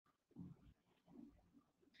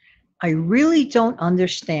I really don't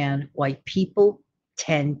understand why people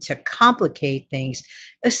tend to complicate things,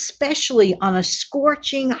 especially on a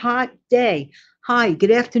scorching hot day. Hi, good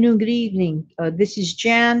afternoon, good evening. This is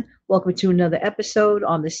Jan. Welcome to another episode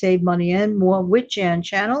on the Save Money and More with Jan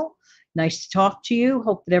channel. Nice to talk to you.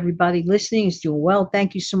 Hope that everybody listening is doing well.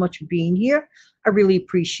 Thank you so much for being here. I really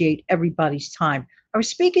appreciate everybody's time. I was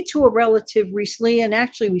speaking to a relative recently, and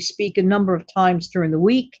actually, we speak a number of times during the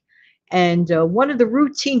week. And one of the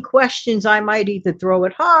routine questions I might either throw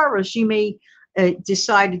at her or she may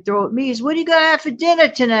decide to throw at me is, "What are you going to have for dinner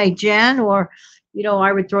tonight, Jan?" Or,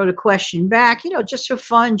 I would throw the question back, just for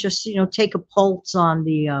fun, just, take a pulse on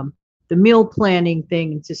the meal planning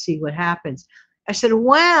thing and to see what happens. I said,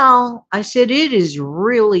 "Well," I said, "it is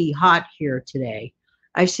really hot here today."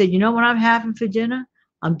 I said, "You know what I'm having for dinner?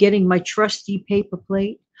 I'm getting my trusty paper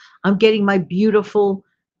plate. I'm getting my beautiful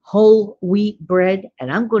whole wheat bread,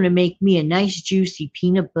 and I'm going to make me a nice juicy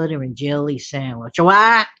peanut butter and jelly sandwich."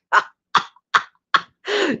 What?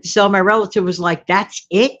 So my relative was like, "That's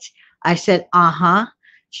it?" I said, "Uh-huh."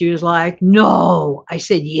 She was like, "No." I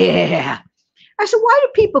said, "Yeah." I said, "Why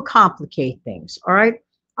do people complicate things?" All right.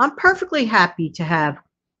 I'm perfectly happy to have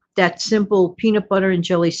that simple peanut butter and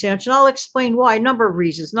jelly sandwich. And I'll explain why. A number of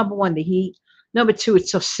reasons. Number one, the heat. Number two,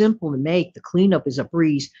 it's so simple to make. The cleanup is a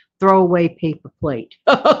breeze. Throw away paper plate.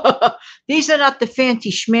 These are not the fancy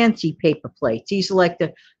schmancy paper plates. These are like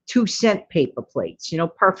the 2 cent paper plates,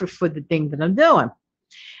 perfect for the thing that I'm doing.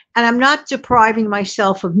 And I'm not depriving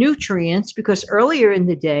myself of nutrients because earlier in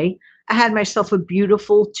the day, I had myself a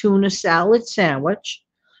beautiful tuna salad sandwich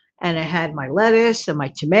and I had my lettuce and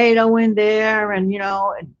my tomato in there, and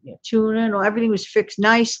tuna and everything was fixed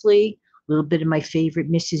nicely. A little bit of my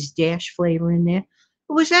favorite Mrs. Dash flavor in there.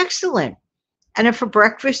 It was excellent. And then for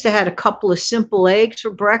breakfast, I had a couple of simple eggs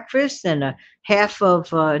for breakfast and a half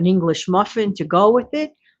of an English muffin to go with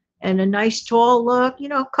it, and a nice tall,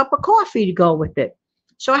 cup of coffee to go with it.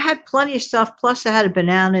 So I had plenty of stuff. Plus, I had a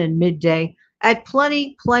banana in midday. I had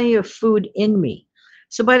plenty of food in me.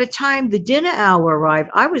 So by the time the dinner hour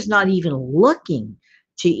arrived, I was not even looking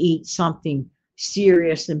to eat something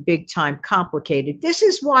serious and big time complicated. This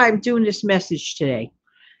is why I'm doing this message today.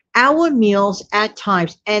 Our meals at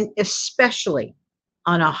times, and especially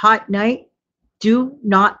on a hot night, do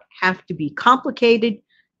not have to be complicated,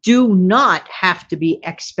 do not have to be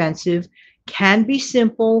expensive, can be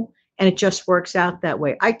simple, and it just works out that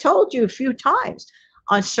way. I told you a few times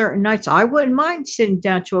on certain nights, I wouldn't mind sitting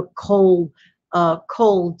down to a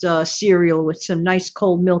cold cereal with some nice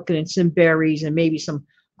cold milk and some berries and maybe some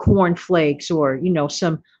corn flakes or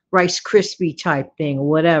some Rice Krispie type thing or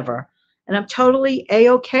whatever. And I'm totally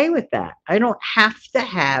a-okay with that. I don't have to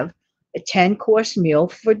have a 10-course meal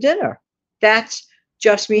for dinner. That's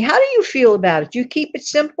just me. How do you feel about it? Do you keep it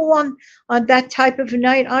simple on that type of a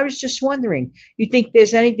night? I was just wondering. You think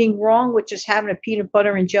there's anything wrong with just having a peanut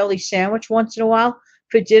butter and jelly sandwich once in a while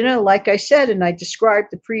for dinner? Like I said, and I described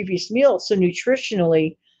the previous meal, so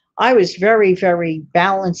nutritionally, I was very, very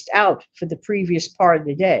balanced out for the previous part of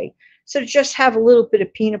the day. So to just have a little bit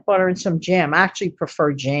of peanut butter and some jam, I actually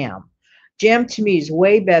prefer jam. Jam to me is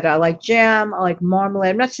way better. I like jam. I like marmalade.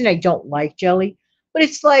 I'm not saying I don't like jelly, but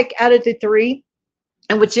it's like out of the three.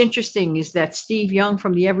 And what's interesting is that Steve Young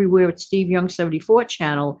from the Everywhere with Steve Young 74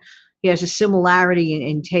 channel, he has a similarity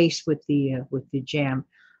in taste with the jam.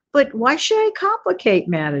 But why should I complicate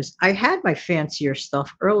matters? I had my fancier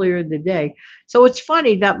stuff earlier in the day. So it's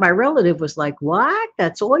funny that my relative was like, "What?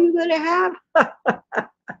 That's all you're going to have?"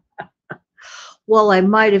 Well, I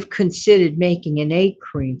might have considered making an egg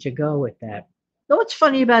cream to go with that. Know what's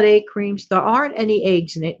funny about egg creams? There aren't any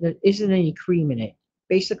eggs in it. There isn't any cream in it.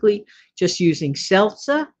 Basically, just using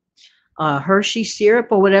seltzer, Hershey syrup,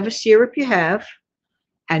 or whatever syrup you have,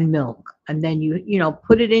 and milk. And then you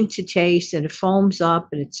put it into taste, and it foams up,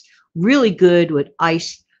 and it's really good with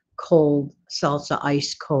ice cold salsa,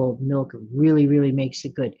 ice cold milk. It really, really makes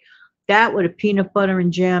it good. That with a peanut butter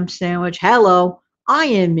and jam sandwich. Hello, I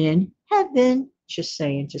am in heaven. Just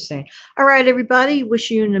saying, just saying. All right, everybody.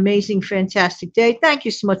 Wish you an amazing, fantastic day. Thank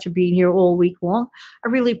you so much for being here all week long. I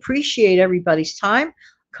really appreciate everybody's time.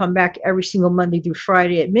 Come back every single Monday through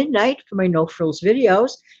Friday at midnight for my No Frills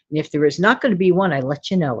videos. And if there is not going to be one, I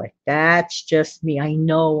let you know it. That's just me. I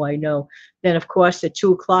know, I know. Then, of course, at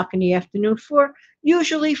 2 o'clock in the afternoon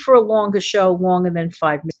usually for a longer show, longer than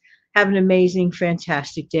 5 minutes. Have an amazing,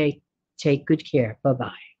 fantastic day. Take good care.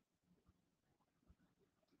 Bye-bye.